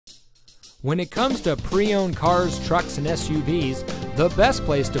When it comes to pre-owned cars, trucks, and SUVs, the best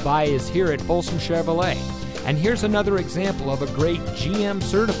place to buy is here at Folsom Chevrolet. And here's another example of a great GM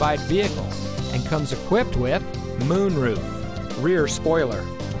certified vehicle, and comes equipped with moonroof, rear spoiler,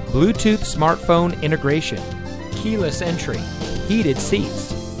 Bluetooth smartphone integration, keyless entry, heated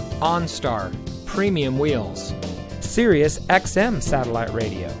seats, OnStar, premium wheels, Sirius XM satellite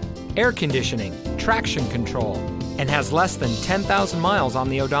radio, air conditioning, traction control, and has less than 10,000 miles on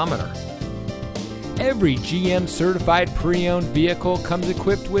the odometer. Every GM certified pre-owned vehicle comes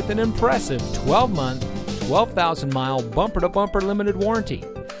equipped with an impressive 12-month, 12,000-mile bumper-to-bumper limited warranty.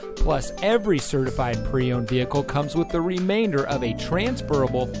 Plus, every certified pre-owned vehicle comes with the remainder of a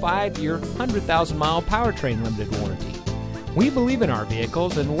transferable 5-year, 100,000-mile powertrain limited warranty. We believe in our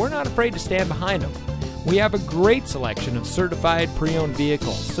vehicles, and we're not afraid to stand behind them. We have a great selection of certified pre-owned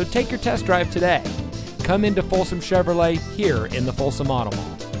vehicles, so take your test drive today. Come into Folsom Chevrolet here in the Folsom Auto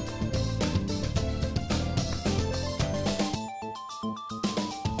Mall.